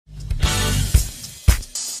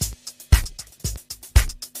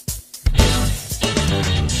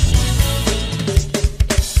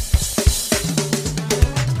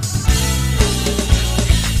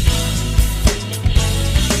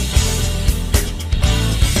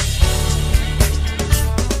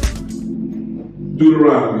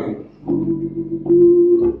Deuteronomy,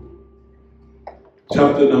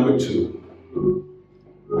 chapter number 2,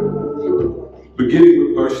 beginning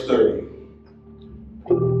with verse 30,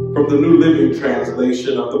 from the New Living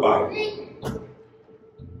Translation of the Bible.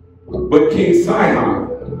 But King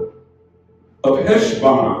Sihon of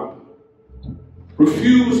Heshbon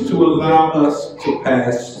refused to allow us to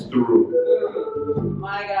pass through.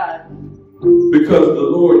 My God. Because the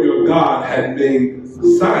Lord your God had made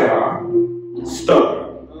Sihon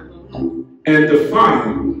stubborn and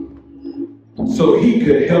defiant, so he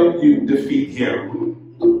could help you defeat him,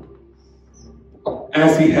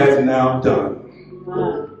 as he has now done.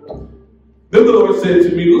 Then the Lord said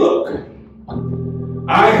to me, look,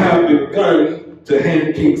 I have begun to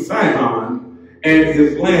hand King Sihon and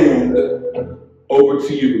his land over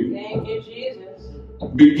to you. Thank you, Jesus.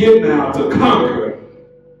 Begin now to conquer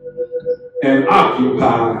and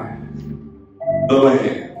occupy the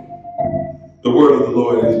land. The word of the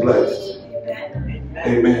Lord is blessed.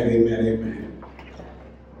 Amen, amen, amen.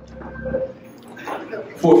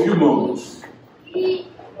 For a few moments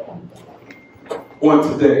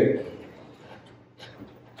on today,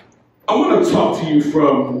 I want to talk to you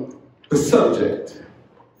from the subject,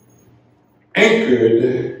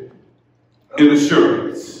 anchored in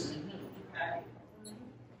assurance.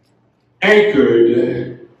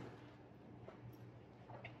 Anchored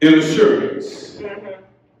in assurance.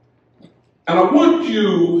 And I want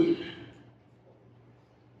you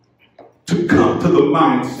to come to the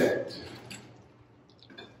mindset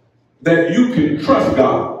that you can trust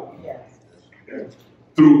God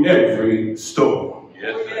through every storm.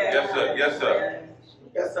 Yes, sir. Yes, sir. Yes, sir.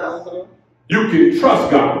 Yes, sir. You can trust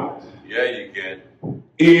God. Yeah, you can.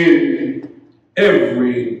 In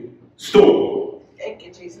every storm. Thank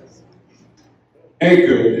you, Jesus.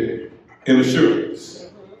 Anchored in assurance.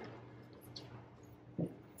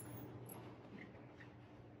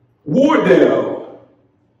 Wardell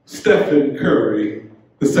Stephen Curry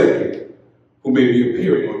II, who may be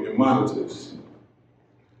appearing on your monitors,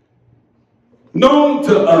 known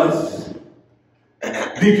to us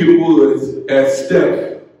Deacon Woods as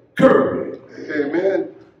Steph Curry,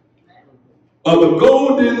 amen, of the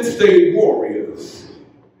Golden State Warriors,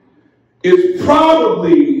 is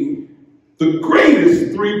probably the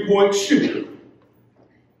greatest three-point shooter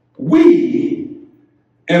we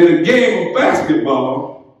and the game of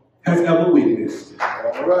basketball has ever witnessed.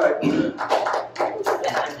 All right.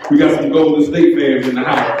 We got some Golden State fans in the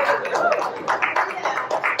house.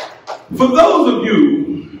 For those of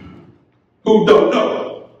you who don't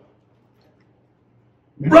know,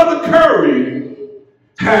 Brother Curry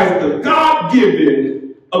has the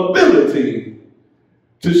God-given ability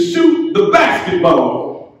to shoot the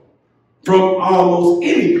basketball from almost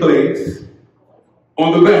any place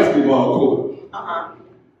on the basketball court.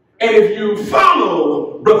 And if you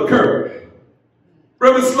follow Brother Curry,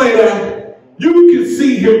 Brother Slater, you can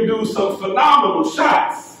see him do some phenomenal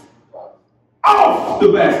shots off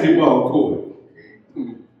the basketball court.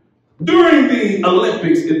 During the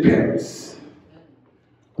Olympics in Paris,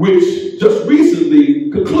 which just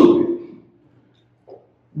recently concluded,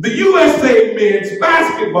 the USA men's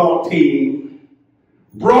basketball team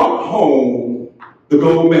brought home the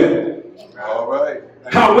gold medal. All right.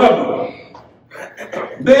 However,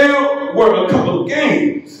 there were a couple of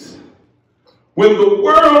games when the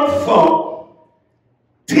world thought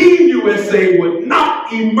Team USA would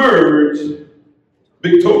not emerge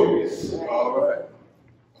victorious. All right.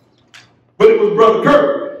 But it was Brother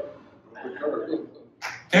Curry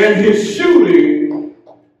and his shooting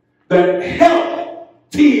that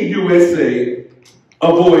helped Team USA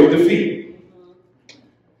avoid defeat.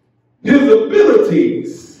 His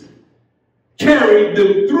abilities carried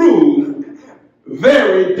them through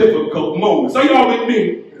very difficult moments. Are y'all with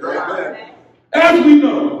me? Amen. As we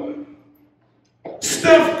know,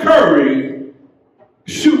 Steph Curry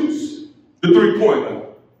shoots the three-pointer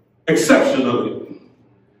exceptionally,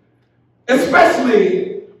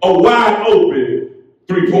 especially a wide-open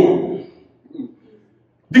three-pointer.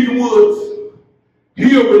 Deacon Woods,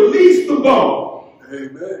 he'll release the ball,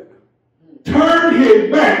 Amen, turn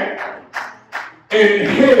his back, and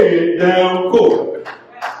head down court.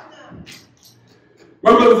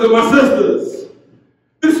 My brothers and my sisters,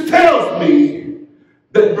 this tells me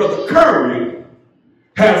that Brother Curry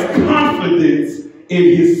has confidence in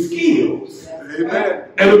his skills amen,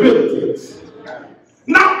 and abilities.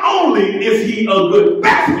 Not only is he a good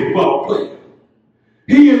basketball player,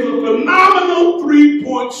 he is a phenomenal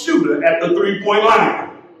three-point shooter at the three-point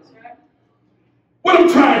line. What I'm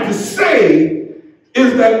trying to say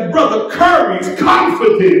is that Brother Curry's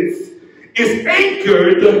confidence is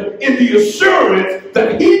anchored in the assurance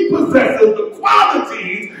that he possesses the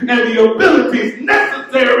qualities and the abilities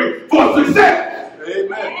necessary for success.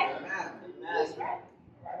 Amen.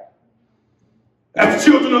 As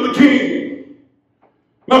children of the King,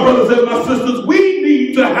 my brothers and my sisters, we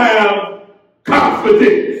need to have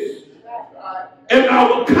confidence. And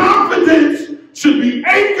our confidence should be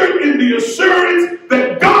anchored in the assurance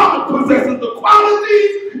that God possesses the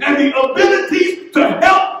qualities and the abilities to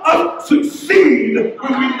help us succeed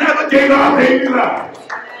when we navigate our daily lives.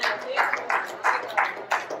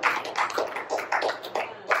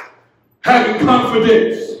 Having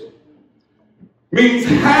confidence means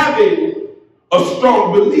having a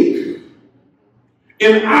strong belief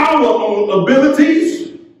in our own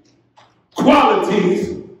abilities,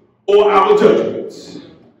 qualities, or our judgments.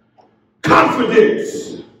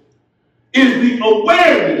 Confidence is the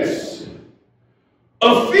awareness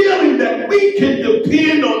of feeling that we can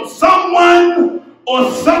depend on someone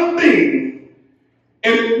or something,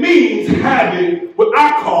 and it means having what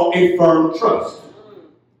I call a firm trust.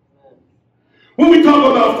 When we talk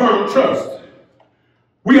about firm trust,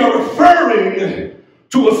 we are referring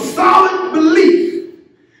to a solid belief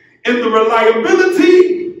in the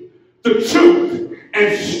reliability, the truth,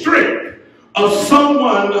 and strength of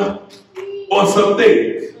someone or some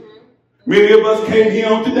things. Many of us came here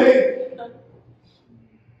on today,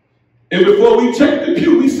 and before we checked the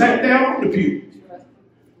pew, we sat down on the pew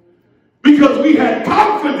because we had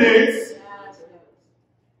confidence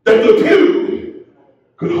that the pew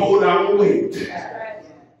could hold our weight.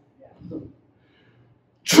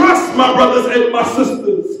 Trust, my brothers and my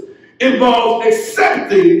sisters, involves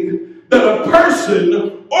accepting that a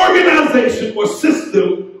person, organization, or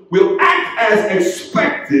system will act as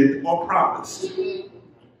expected or promised.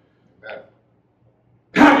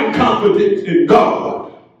 Having confidence in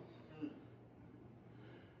God,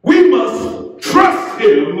 we must trust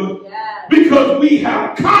Him because we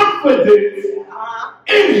have confidence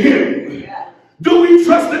in Him. Do we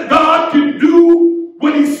trust that God can do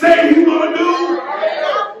what He said He's going to do?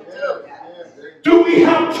 Do we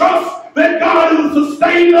have trust that God is a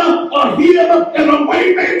sustainer, a healer, and a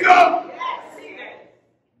way maker?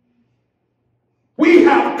 We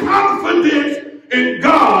have confidence in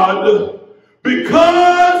God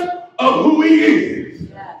because of who He is.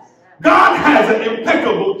 God has an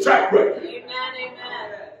impeccable track record.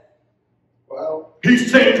 Well,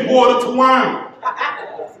 He's changed water to wine.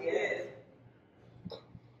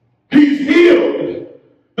 He's healed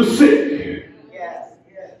the sick.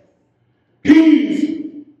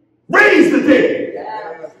 He's raised the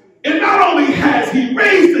dead. And not only has He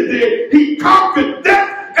raised the dead, He conquered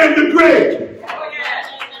death and the grave.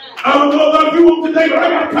 I don't know about you on today, but I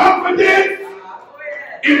got confidence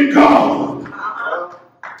in God.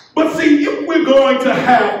 But see, if we're going to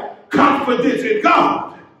have confidence in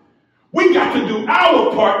God, we got to do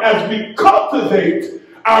our part as we cultivate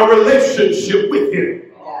our relationship with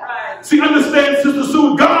Him. See, understand, Sister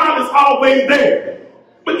Sue, God is always there.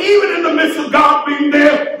 But even in the midst of God being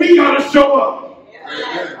there, we got to show up.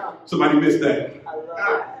 Somebody missed that.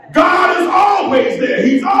 God is always there.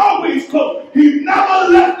 He's always close. He's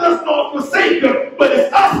never left us nor forsaken us, but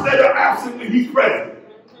it's us that are absent when He's present.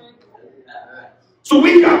 So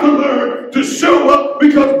we got to learn to show up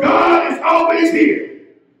because God is always here.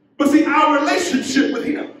 But see, our relationship with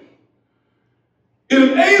Him, it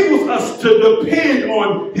enables us to depend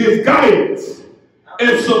on His guidance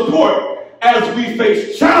and support as we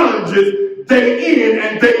face challenges day in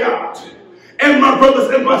and day out. And my brothers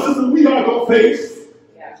and my sisters, we are going to face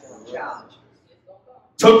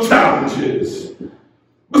some challenges.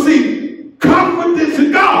 But see, confidence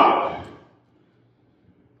in God,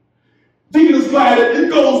 Deacon is glad that it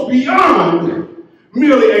goes beyond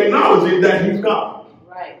merely acknowledging that He's God.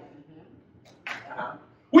 Right.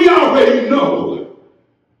 We already know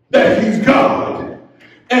that He's God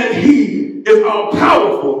and He is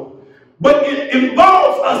all-powerful. But it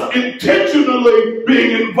involves us intentionally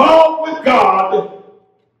being involved with God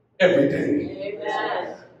every day.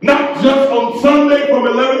 Amen. Not just on Sunday from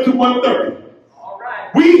 11 to 1:30. All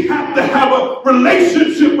right. We have to have a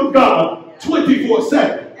relationship with God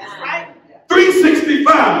 24/7. That's right.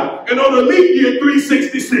 365, and on the leap year,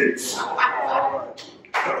 366.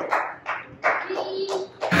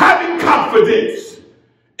 Having confidence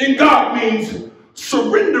in God means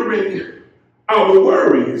surrendering our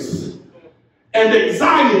worries and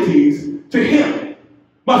anxieties to Him.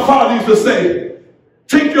 My father used to say,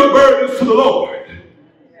 take your burdens to the Lord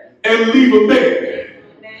and leave them there.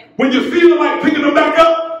 When you feel like picking them back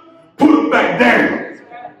up, put them back down.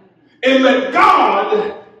 And let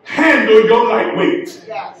God handle your light weight.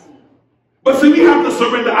 But see, we have to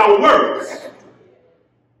surrender our worries.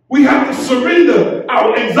 We have to surrender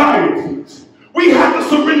our anxieties. We have to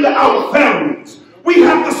surrender our families. We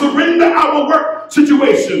have to surrender our work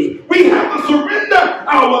situations. We have to surrender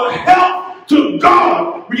our health to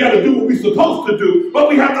God. We got to do what we're supposed to do, but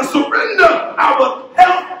we have to surrender our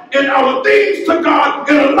health and our things to God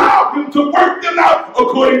and allow Him to work them out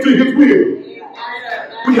according to His will.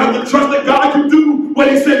 We have to trust that God can do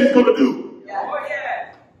what He said He's going to do.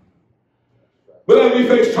 But as we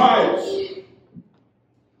face trials,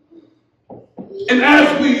 and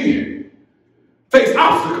as we face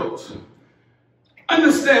obstacles,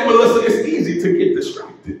 understand, Melissa, it's easy to get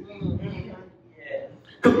distracted.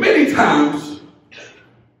 Because many times,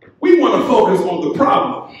 we want to focus on the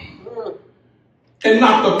problem and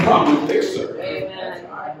not the problem fixer. Amen.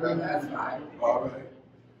 All right.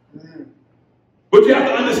 But you have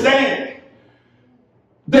to understand,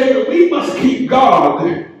 David, we must keep God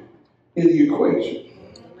in the equation.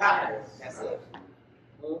 That's it.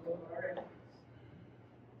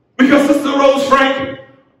 Because, Sister Rose Frank,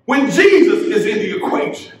 when Jesus is in the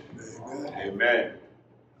equation, Amen.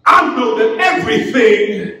 I know that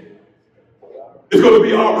everything is going to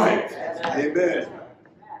be all right. Amen.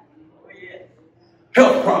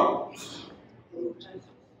 Health problems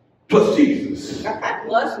plus Jesus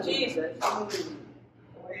Bless Jesus.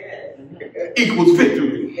 equals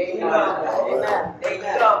victory. There you go. Amen. There you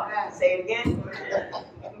go. Say it again.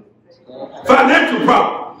 Financial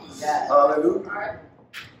problems Hallelujah.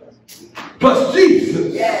 plus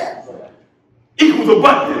Jesus Yes. equals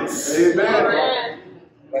abundance. Amen.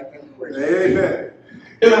 Amen.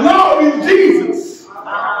 As long as Jesus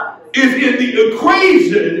is in the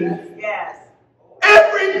equation, Yes.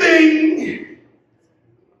 everything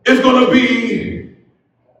is going to be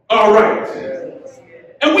all right.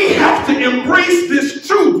 And we have to embrace this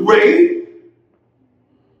truth, Ray,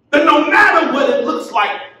 that no matter what it looks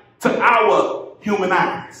like to our human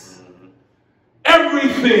eyes,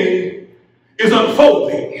 everything is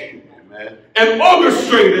unfolding Amen. and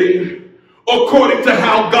orchestrating according to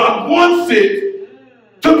how God wants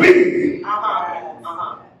it to be.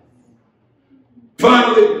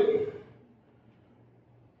 Finally,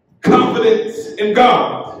 confidence in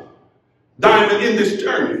God, diamond in this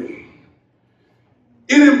journey.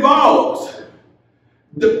 It involves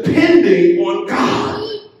depending on God.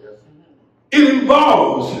 It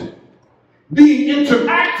involves being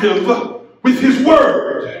interactive with His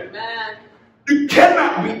Word. Amen. You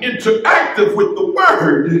cannot be interactive with the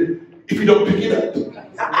Word if you don't pick it up.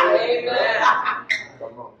 Amen.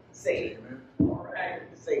 Come on. Say it. All right.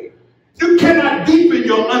 Say it. You cannot deepen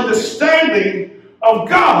your understanding of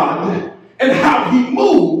God and how He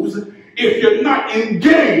moves if you're not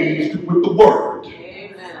engaged with the Word.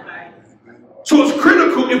 Amen. So it's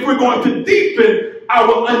critical if we're going to deepen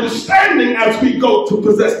our understanding as we go to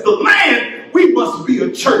possess the land, we must be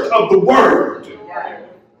a church of the Word.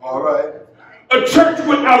 All right. A church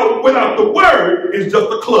without the Word is just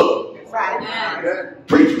a club. Right. Amen.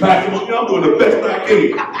 Preach, Pastor, I'm doing the best I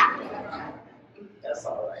can. That's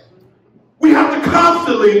all right. We have to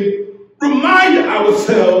constantly remind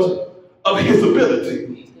ourselves of His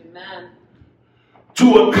ability Amen.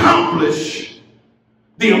 to accomplish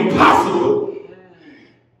the impossible.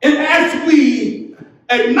 And as we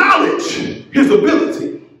acknowledge His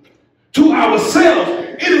ability to ourselves,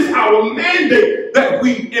 it is our mandate that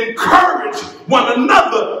we encourage one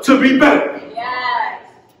another to be better. Yes.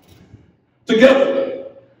 Together,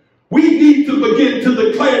 we need to begin to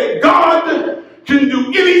declare that God can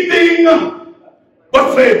do anything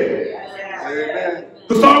but fail. Amen.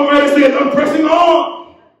 The songwriter says, I'm pressing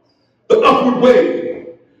on the upward way.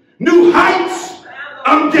 New heights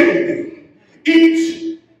I'm gaining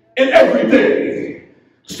each and every day.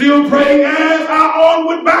 Still praying as I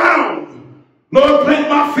onward bound. Lord, plant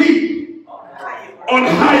my feet on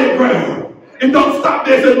higher ground. And don't stop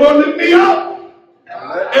there. Say, Lord, lift me up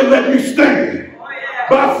and let me stand.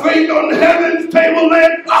 By faith on heaven's table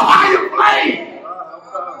and a higher plane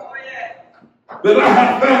that I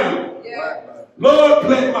have found. Lord,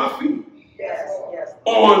 plant my feet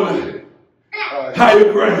on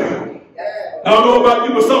higher ground. I don't know about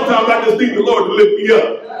you, but sometimes I just need the Lord to lift me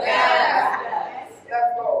up.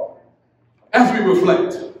 As we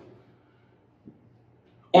reflect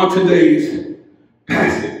on today's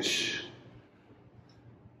passage,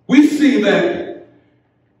 we see that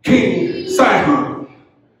King Sihon,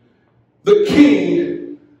 the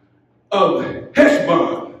king of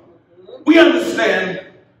Heshbon, we understand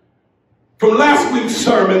from last week's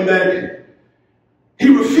sermon that he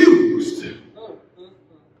refused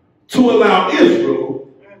to allow Israel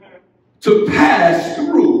to pass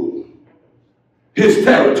through his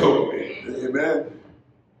territory. Amen.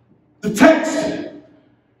 The text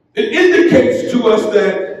it indicates to us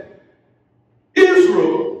that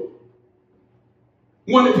Israel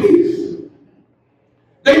wanted peace.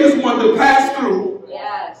 They just wanted to pass through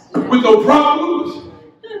with no problems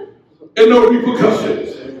and no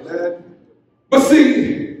repercussions. But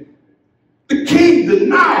see, the king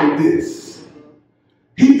denied this.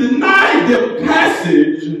 He denied their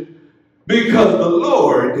passage because the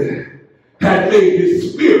Lord had made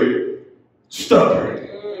his spirit stubborn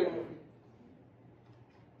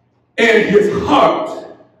and his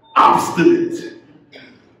heart obstinate.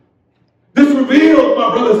 This reveals,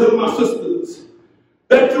 my brothers and my sisters,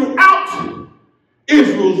 that throughout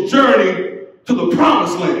Israel's journey to the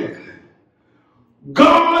promised land,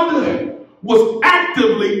 God was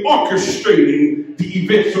actively orchestrating the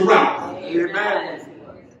events around them. Amen.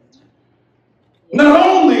 Not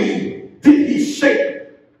only did he shape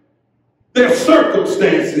their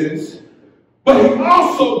circumstances, but he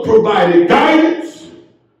also provided guidance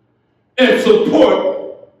and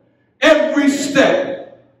support every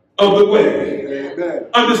step of the way. Amen.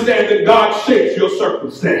 Understand that God shapes your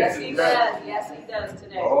circumstances. Yes, he does. Yes, he does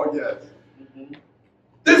today. Oh, yes.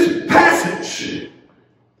 This passage,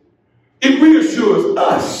 it reassures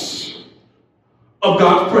us of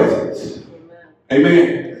God's presence.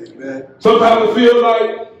 Amen. Amen. Sometimes it feels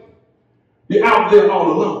like you're out there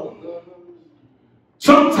all alone.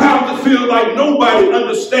 Sometimes it feels like nobody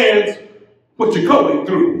understands what you're going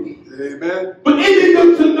through. Amen. But isn't it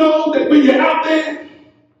good to know that when you're out there,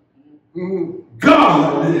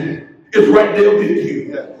 God is right there with you.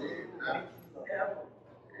 Yes.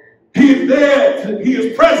 He is there, he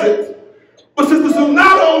is present. But sisters, so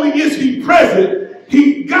not only is he present,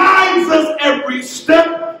 he guides us every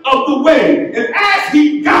step of the way. And as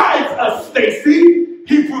he guides us, Stacy,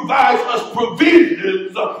 he provides us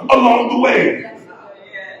provisions along the way.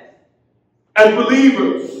 As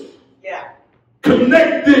believers,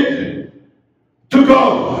 connected to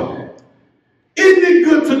God, isn't it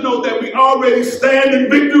good to know that we already stand in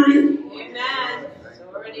victory? Amen. It's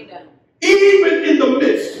already done. Even in the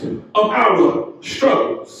midst of our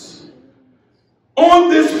struggles. On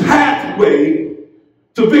this pathway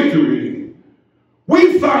to victory,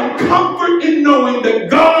 we find comfort in knowing that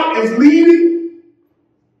God is leading,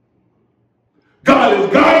 God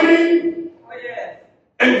is guiding,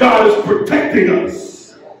 and God is protecting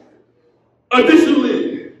us.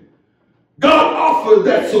 Additionally, God offers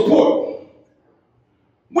that support.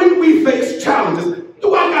 When we face challenges,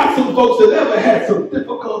 do I got some folks that ever had some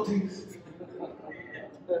difficulties?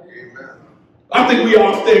 I think we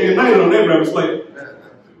all stay united on that, Reverend Slade.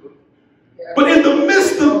 But in the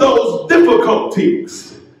midst of those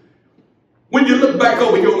difficulties, when you look back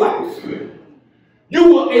over your life,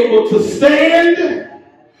 you were able to stand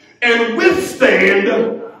and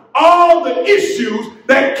withstand all the issues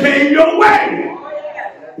that came your way.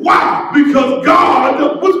 Why? Because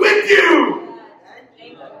God was with you.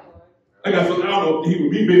 I got some, I don't know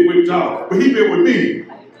if he been with y'all, but he been with me.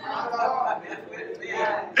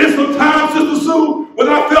 There's some times, Sister Sue, when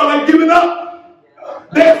I felt like giving up.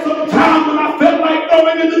 There's some times when I felt like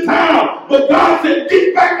throwing in the towel. But God said,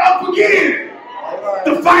 get back up again.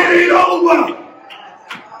 The fight ain't over.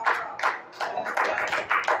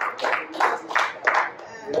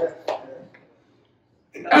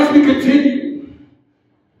 As we continue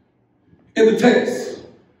in the text,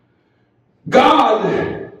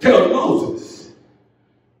 God tells Moses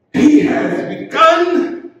he has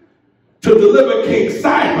begun to deliver King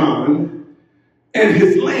Sihon and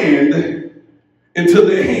his land into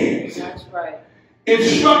their hands. That's right.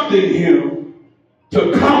 Instructing him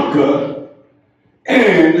to conquer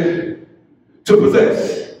and to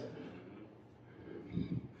possess.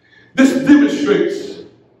 This demonstrates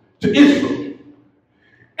to Israel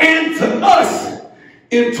and to us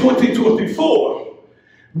in 2024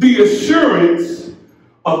 the assurance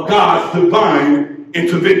of God's divine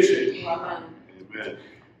intervention. Amen.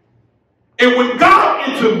 And when God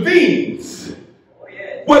intervenes,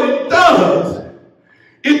 what it does,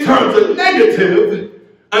 it turns a negative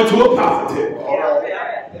into a positive.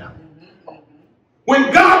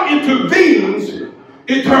 When God intervenes,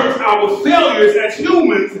 it turns our failures as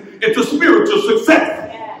humans into spiritual success.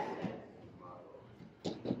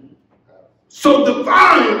 So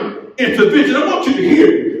divine intervention, I want you to hear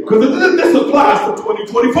me, because this applies to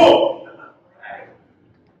 2024.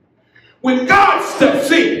 When God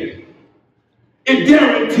steps in, it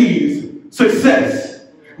guarantees success.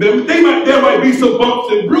 Now, there might be some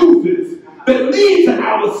bumps and bruises that lead to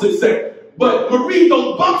our success. But Marie,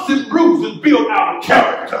 those bumps and bruises build our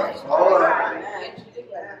character. All right.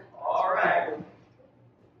 All right.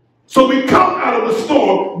 So we come out of the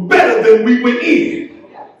storm better than we went in.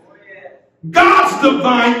 God's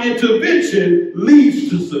divine intervention leads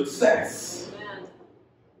to success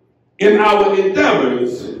in our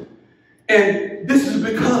endeavors. And this is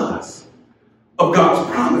because of God's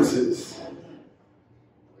promises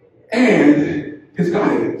and his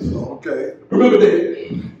guidance. Okay. Remember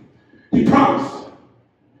that he promised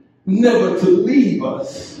never to leave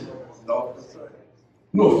us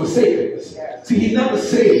nor forsake us. See, he never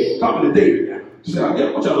said, talking to David now, he said,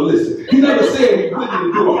 I want y'all to listen. He never said we wouldn't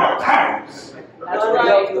endure hard times. That's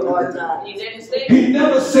right. He didn't say He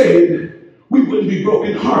never said we wouldn't be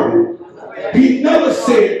brokenhearted. He never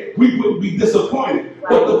said we wouldn't be disappointed.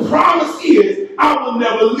 But the promise is, I will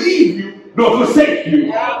never leave you nor forsake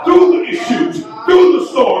you. Through the issues, through the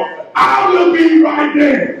storm, I will be right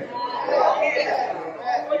there.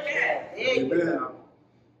 Amen.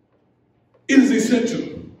 It is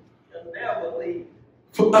essential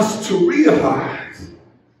for us to realize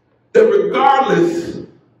that regardless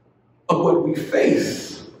of what we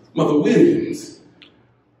face, Mother Williams,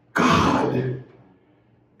 God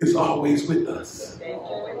is always with us.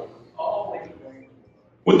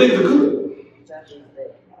 When things are good,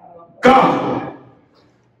 God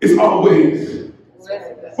is always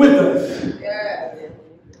with us.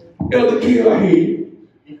 Elder Kidd, I hear you.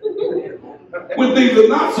 When things are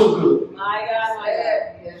not so good, my God.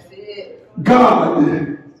 God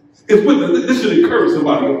is with us. This should encourage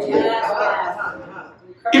somebody else.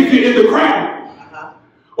 If you're in the crowd,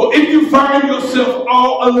 or if you find yourself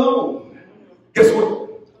all alone, guess what?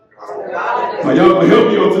 Now, y'all can help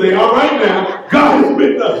me on today. All right now, God is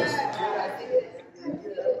with us.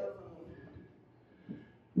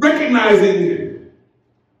 Recognizing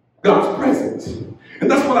God's presence. And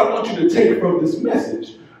that's what I want you to take from this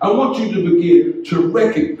message. I want you to begin to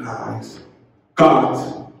recognize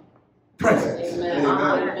God's presence. Amen.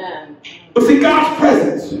 Amen. But see, God's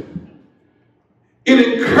presence, it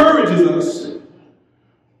encourages us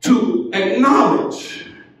to acknowledge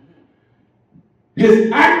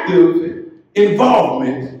his active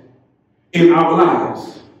involvement in our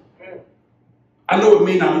lives. I know it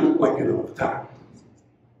may not look like it all the time.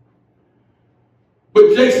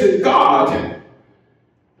 But Jason, God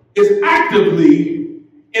is actively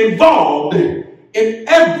involved in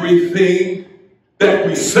everything that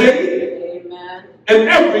we say. Amen. And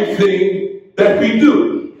everything that we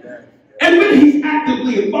do. And when he's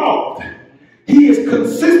actively involved, he is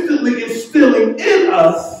consistently instilling in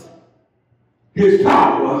us his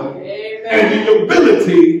power. Amen. And the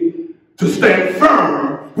ability to stand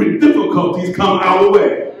firm when difficulties come our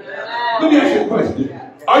way. Amen. Let me ask you a question.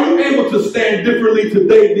 Are you able to stand differently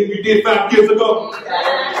today than you did 5 years ago?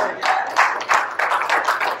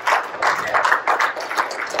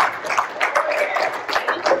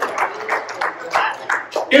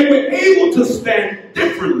 And we're able to stand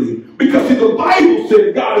differently because see, the Bible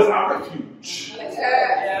said God is our refuge.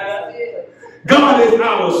 God is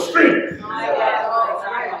our strength.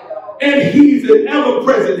 And he's an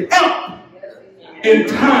ever-present help in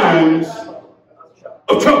times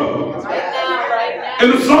of trouble.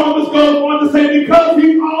 And the psalmist goes on to say, because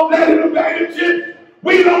he's all that in a bag of chips,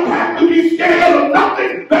 we don't have to be scared of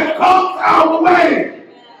nothing that comes our way.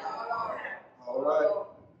 All right.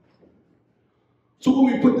 So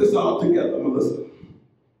when we put this all together, Melissa,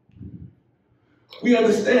 we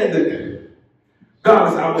understand that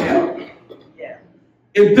God is our help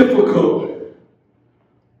in difficult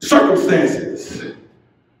circumstances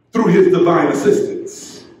through his divine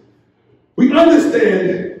assistance. We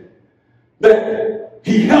understand that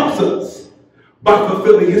he helps us by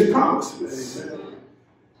fulfilling his promises.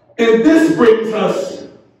 And this brings us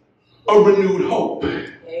a renewed hope.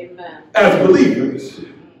 Amen. As believers.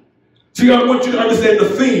 See, I want you to understand the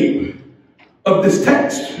theme of this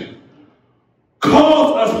text.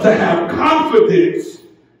 Calls us to have confidence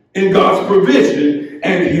in God's provision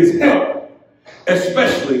and his help,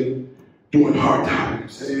 especially during hard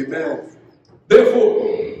times. Amen.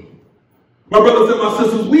 Therefore, my brothers and my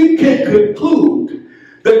sisters, we can conclude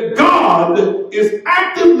that God is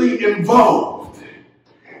actively involved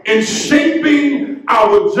in shaping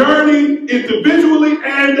our journey individually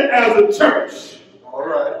and as a church. All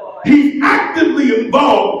right. He's actively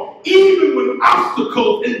involved even when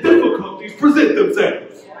obstacles and difficulties present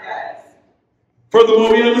themselves. Yes.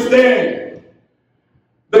 Furthermore, we understand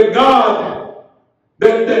that God,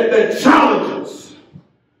 that challenges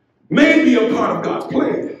may be a part of God's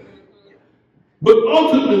plan. But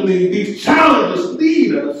ultimately, these challenges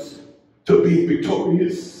lead us to be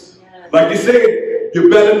victorious. Yes. Like you said, you're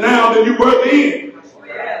better now than you were then.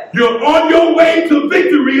 Yes. You're on your way to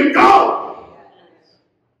victory in God.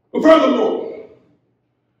 But furthermore,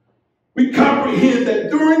 we we comprehend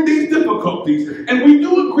that during these difficulties, and we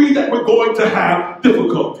do agree that we're going to have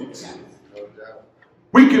difficulties,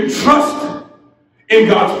 we can trust in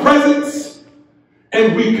God's presence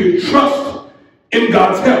and we can trust in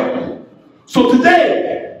God's help. So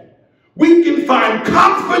today, we can find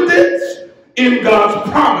confidence in God's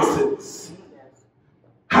promises.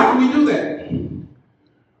 How do we do that?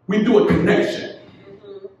 We do a connection.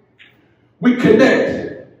 We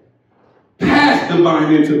connect past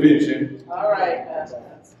divine intervention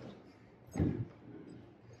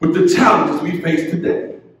with the challenges we face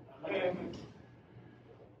today.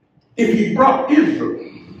 If he brought Israel,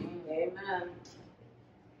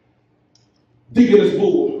 Deaconess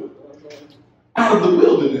Bull, out of the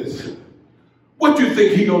wilderness, what do you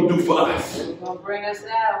think he's going to do for us? He's going to bring us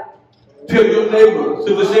out. Tell your neighbor,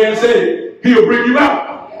 Sister Sharon said it, he'll bring you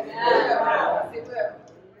out.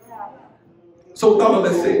 So with all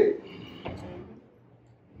of that said,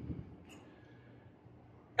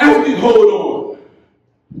 as we hold on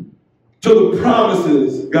to the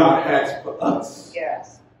promises God has for us,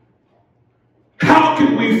 how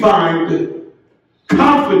can we find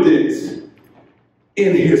confidence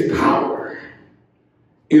in his power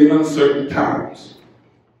in uncertain times?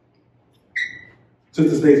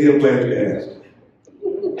 Sister Stacy, I'm glad you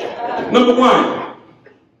asked. Number one,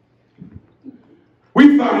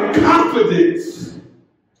 we find confidence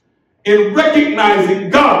in recognizing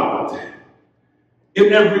God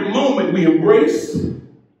in every moment we embrace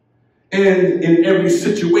and in every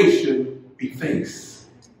situation we face.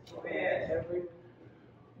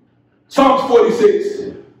 Psalms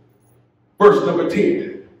 46, verse number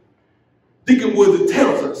 10. Deacon Woods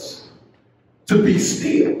tells us to be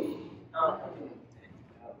still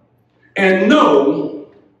and know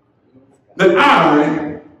that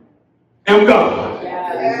I am God.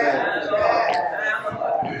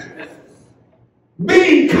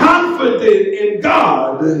 Being confident in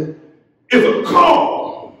God is a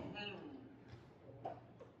call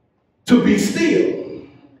to be still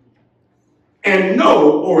and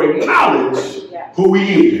know or acknowledge who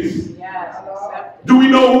he is. Do we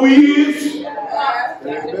know who he is?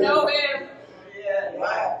 Know him.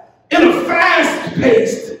 In a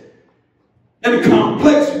fast-paced and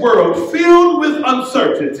complex world filled with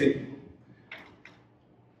uncertainty,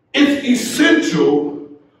 it's essential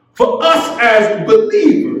for us as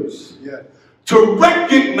believers to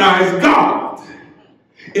recognize God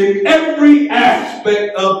in every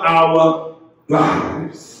aspect of our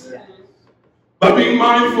lives. By being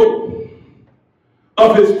mindful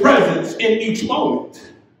of his presence in each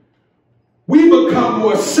moment, we become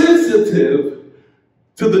more sensitive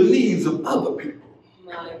to the needs of other people.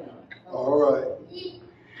 All right.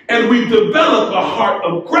 And we develop a heart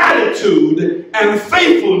of gratitude and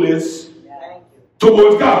faithfulness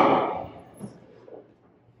towards God.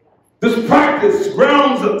 This practice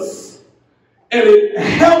grounds us and it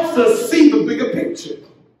helps us see the bigger picture.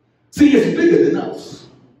 See, it's bigger than us.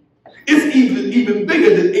 It's even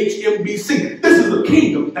bigger than HMBC. This is a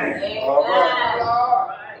kingdom thing. All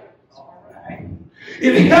right.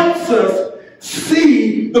 It helps us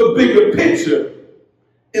see the bigger picture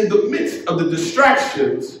in the midst of the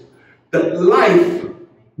distractions that life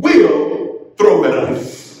will throw at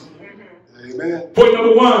us. Amen. Point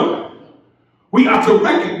number one, we are to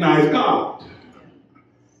recognize God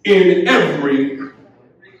in every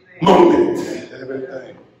moment.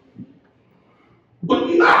 Everything. But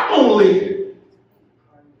not only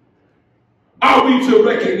are we to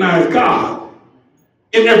recognize God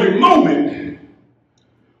in every moment,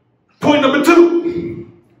 point number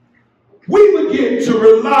two, we begin to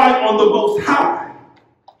rely on the Most High.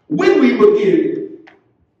 When we begin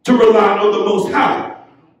to rely on the Most High,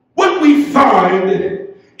 what we find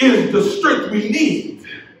is the strength we need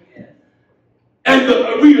and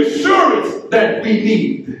the reassurance that we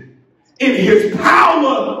need in his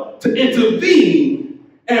power to intervene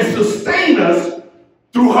and sustain us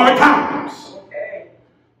through hard times.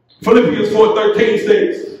 Philippians 4:13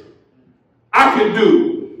 states, I can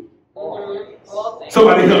do,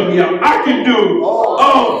 somebody help me out, I can do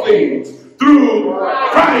all things through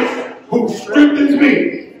Christ who strengthens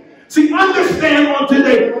me. See, understand on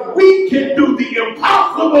today, we can do the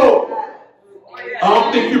impossible. I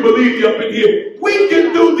don't think you believe me up in here. We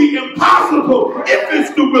can do the impossible if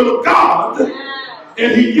it's the will of God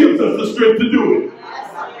and he gives us the strength to do it.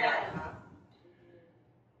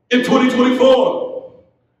 In 2024,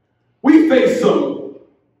 we face some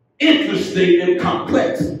interesting and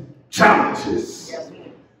complex challenges.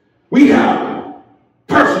 We have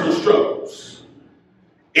personal struggles,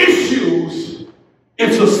 issues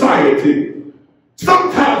in society.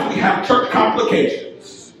 Sometimes we have church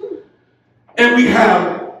complications, and we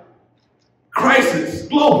have crisis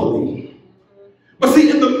globally. But see,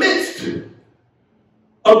 in the midst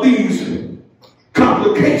of these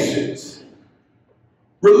complications,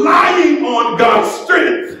 relying on God's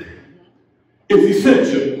strength is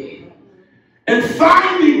essential. And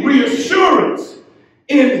finding reassurance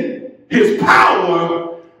in his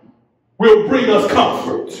power will bring us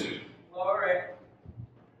comfort.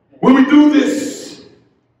 When we do this,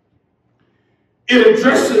 it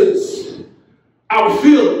addresses our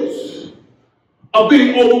feelings of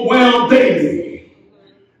being overwhelmed daily.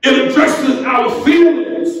 It addresses our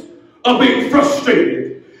feelings of being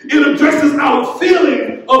frustrated. It addresses our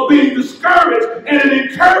feeling of being discouraged, and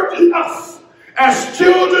it encourages us as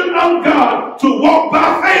children of God to walk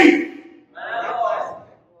by faith,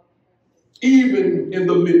 even in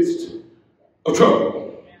the midst of trouble.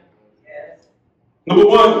 Number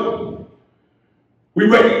one, we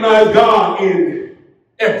recognize God in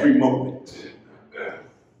every moment.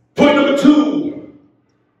 Point number two,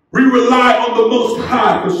 we rely on the Most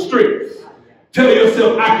High for strength. Tell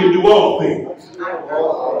yourself, I can do all things.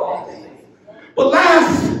 But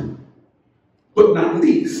last but not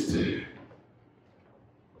least,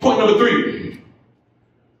 point number three,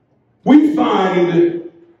 we find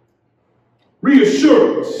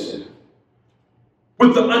reassurance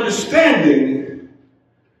with the understanding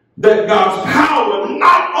that God's power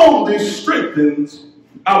not only strengthens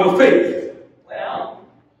our faith,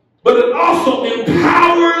 but it also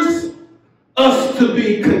empowers us to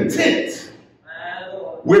be content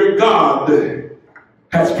where God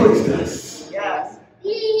has placed us. Yes.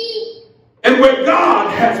 And where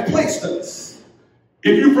God has placed us.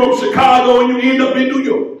 If you're from Chicago and you end up in New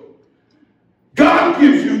York, God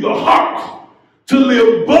gives you the heart to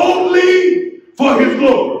live boldly for his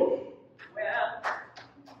glory.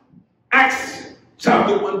 Acts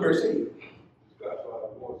chapter 1 verse 8.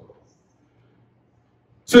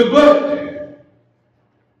 So, but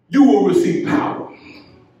you will receive power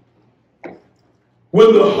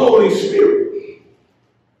when the Holy Spirit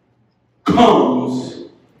comes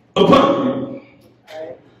upon you.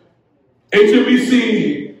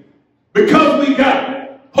 HMBC, because we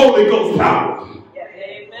got Holy Ghost power,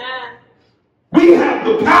 Amen. we have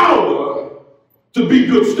the power to be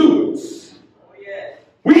good stewards.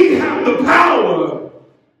 We have the power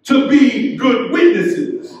to be good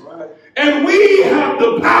witnesses. And we have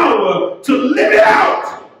the power to live it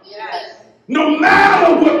out. No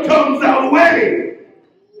matter what comes our way.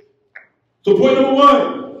 So point number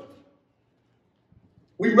one,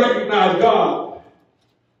 we recognize God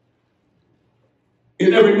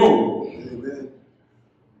in every moment. Amen.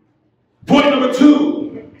 Point number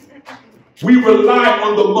two, we rely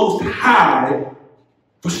on the Most High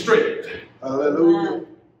for strength. Hallelujah.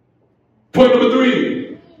 Point number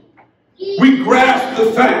three, we grasp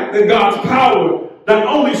the fact that God's power not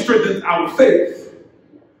only strengthens our faith,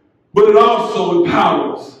 but it also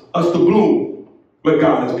empowers us to bloom where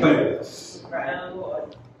God has planted us.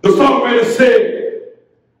 The songwriter said,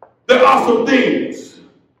 there are some things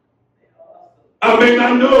I may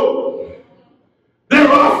not know. There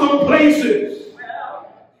are some places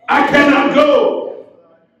I cannot go,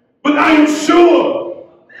 but I am sure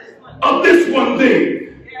of this one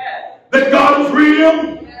thing, that God is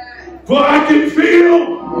real, for I can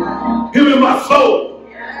feel him in my soul.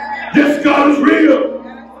 Yes, God is real.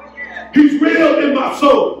 He's real in my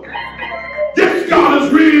soul. Yes, God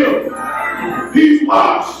is real. He's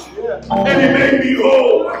washed and he made me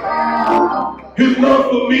whole. His love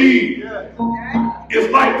for me is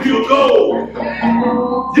like pure gold.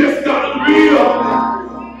 Yes, God is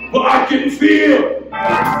real, for I can feel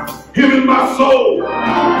him in my soul.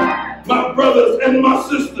 My brothers and my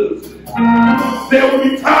sisters, there will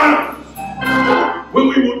be times when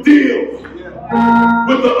we will deal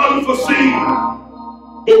with the unforeseen,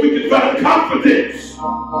 but we can find confidence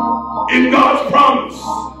in God's promise.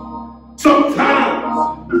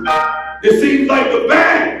 Sometimes it seems like the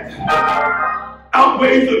bad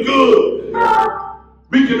outweighs the good.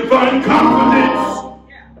 We can find confidence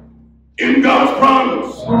in God's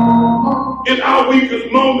promise in our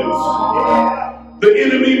weakest moments. The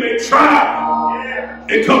enemy may try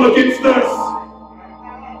and come against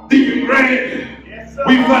us. Deacon Grant,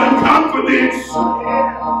 we find confidence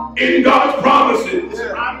in God's promises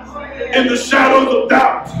in the shadows of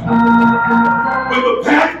doubt. When the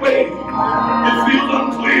pathway it feels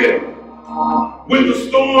unclear, when the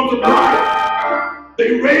storms of life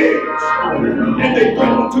they rage and they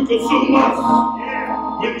threaten to consume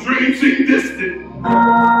us, when dreams seem distant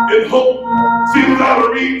and hope seems out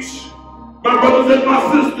of reach. My brothers and my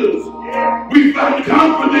sisters, we find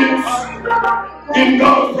confidence in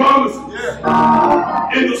God's promises,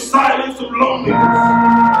 in the silence of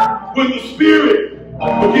loneliness, when the spirit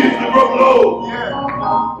begins to grow low,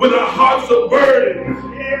 when our hearts are burdened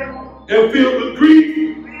and filled with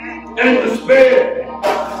grief and despair,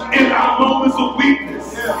 in our moments of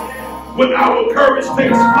weakness, when our courage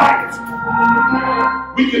takes flight,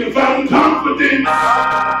 we can find confidence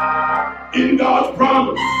in God's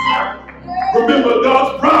promise. Remember,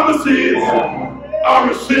 God's promises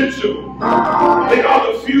are essential. They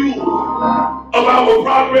are the fuel of our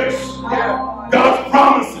progress. God's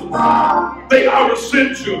promises, they are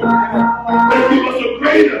essential. They give us a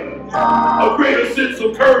greater sense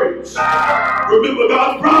of courage. Remember,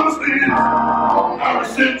 God's promises are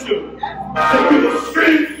essential. They give us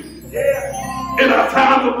strength in our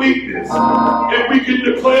times of weakness. And we can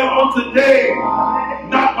declare on today,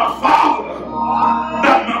 not my father,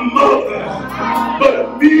 not my mother,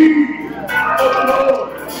 but me, oh Lord.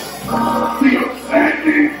 We are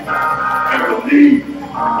standing and believe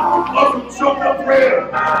of some prayer.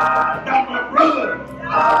 Not my brother,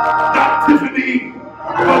 not Tiffany,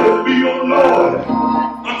 but it's me, oh Lord.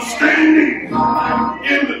 I'm standing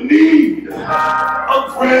in the need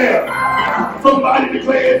of prayer. Somebody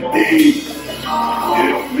declare it's me.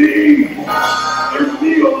 It's me. It's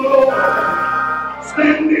me, oh Lord.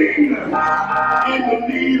 Standing in the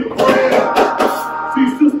need of prayer. See,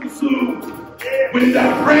 Sister Sue, when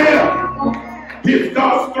that prayer hits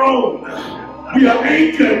God's throne, we are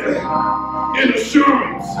anchored in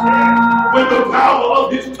assurance. When the power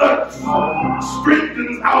of his touch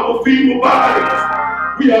strengthens our feeble bodies,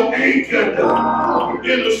 we are anchored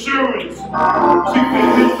in assurance. See, when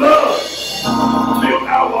his love fills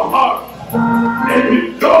our heart and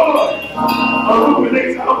his joy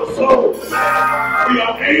illuminates our soul, we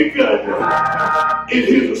are anchored in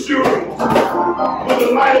his assurance. When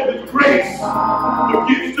the light of his grace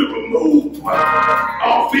begins to remove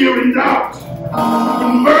all fear and doubt,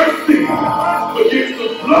 when mercy begins to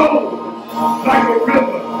flow like a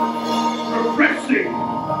river, refreshing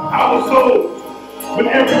our souls, when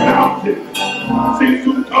every mountain seems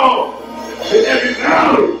too tall and every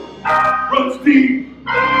valley runs deep,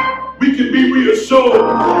 we can be reassured.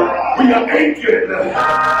 We are anchored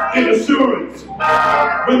in assurance.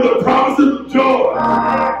 When the promises of joy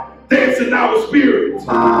dance in our spirits,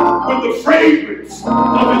 when the fragrance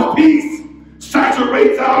of his peace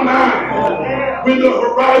saturates our mind, when the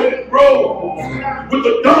horizon grows with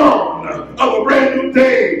the dawn of a brand new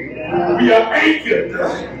day, we are anchored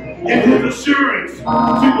in his assurance. See,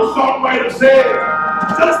 the songwriter says,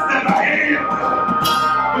 just as I am,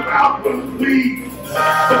 without one plea,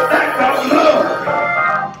 but that thy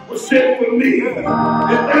love was shed for me, and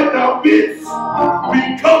that thou bidst me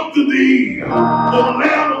come to thee, O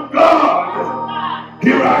Lamb of God.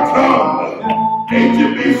 Here I come,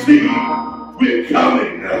 HMBC, we're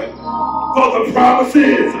coming for the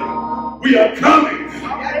promises. We are coming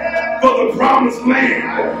for the promised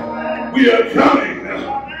land. We are coming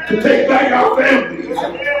to take back our families.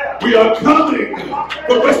 We are coming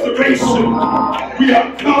for restoration. We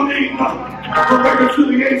are coming for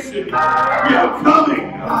reconciliation. We are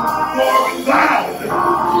coming for revival.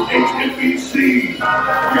 HMBC. We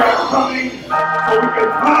are coming so we can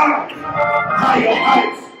climb higher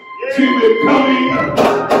heights. See, we're coming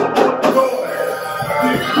for joy.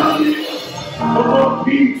 We're coming for more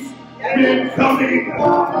peace. We're coming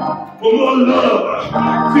for more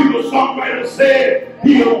love. See, the songwriter said,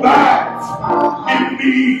 he abides in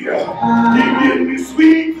me. He gives me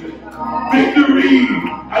sweet victory.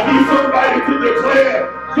 I need somebody to declare,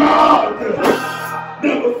 God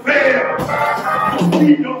never fails.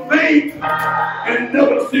 Keep your faith and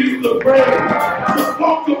never cease to pray. Just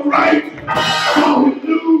walk upright, go with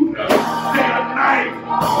noon, day and night.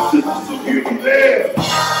 Sister, hear me there.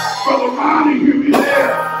 Brother Ronnie, hear me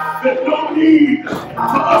there. There's no need for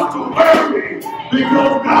us to worry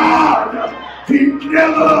because God, he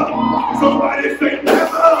never, somebody say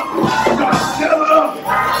never, God never,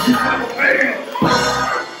 he never fails.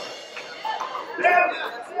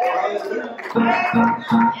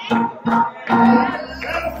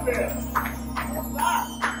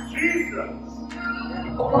 Jesus.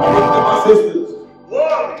 My sisters,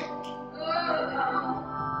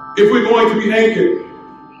 if we're going to be anchored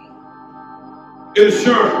in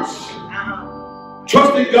assurance,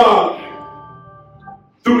 trusting God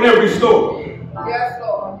through every storm. Yes,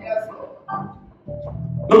 Lord. Yes, Lord.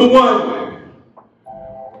 Number one,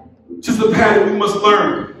 just a pattern we must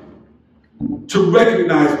learn to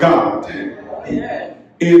recognize God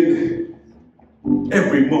in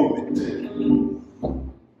every moment.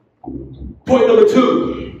 Point number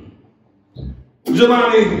two,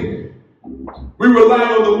 Jelani, we rely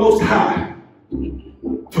on the Most High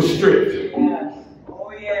for strength. Yes.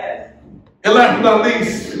 Oh, yes. And last but not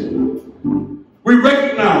least, we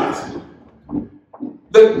recognize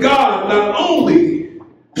that God not only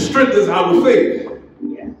strengthens our faith,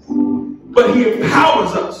 Yes. but He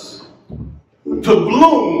empowers us to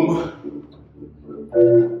bloom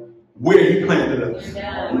where He planted us.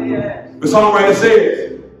 Oh, yes. The songwriter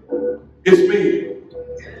says, it's me.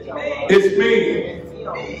 It's me.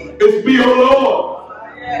 It's me, oh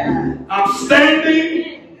Lord. Yes. I'm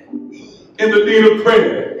standing in the need of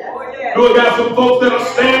prayer. Oh, yes. Do I got some folks that are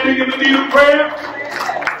standing in the need of prayer?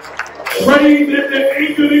 Praying that they're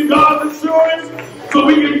anchored in God's assurance so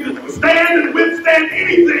we can stand and withstand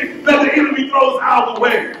anything that the enemy throws our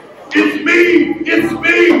way. It's me, it's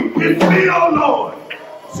me, it's me, oh Lord,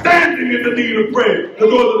 standing in the need of prayer. The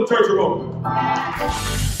doors of the church are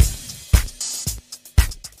open.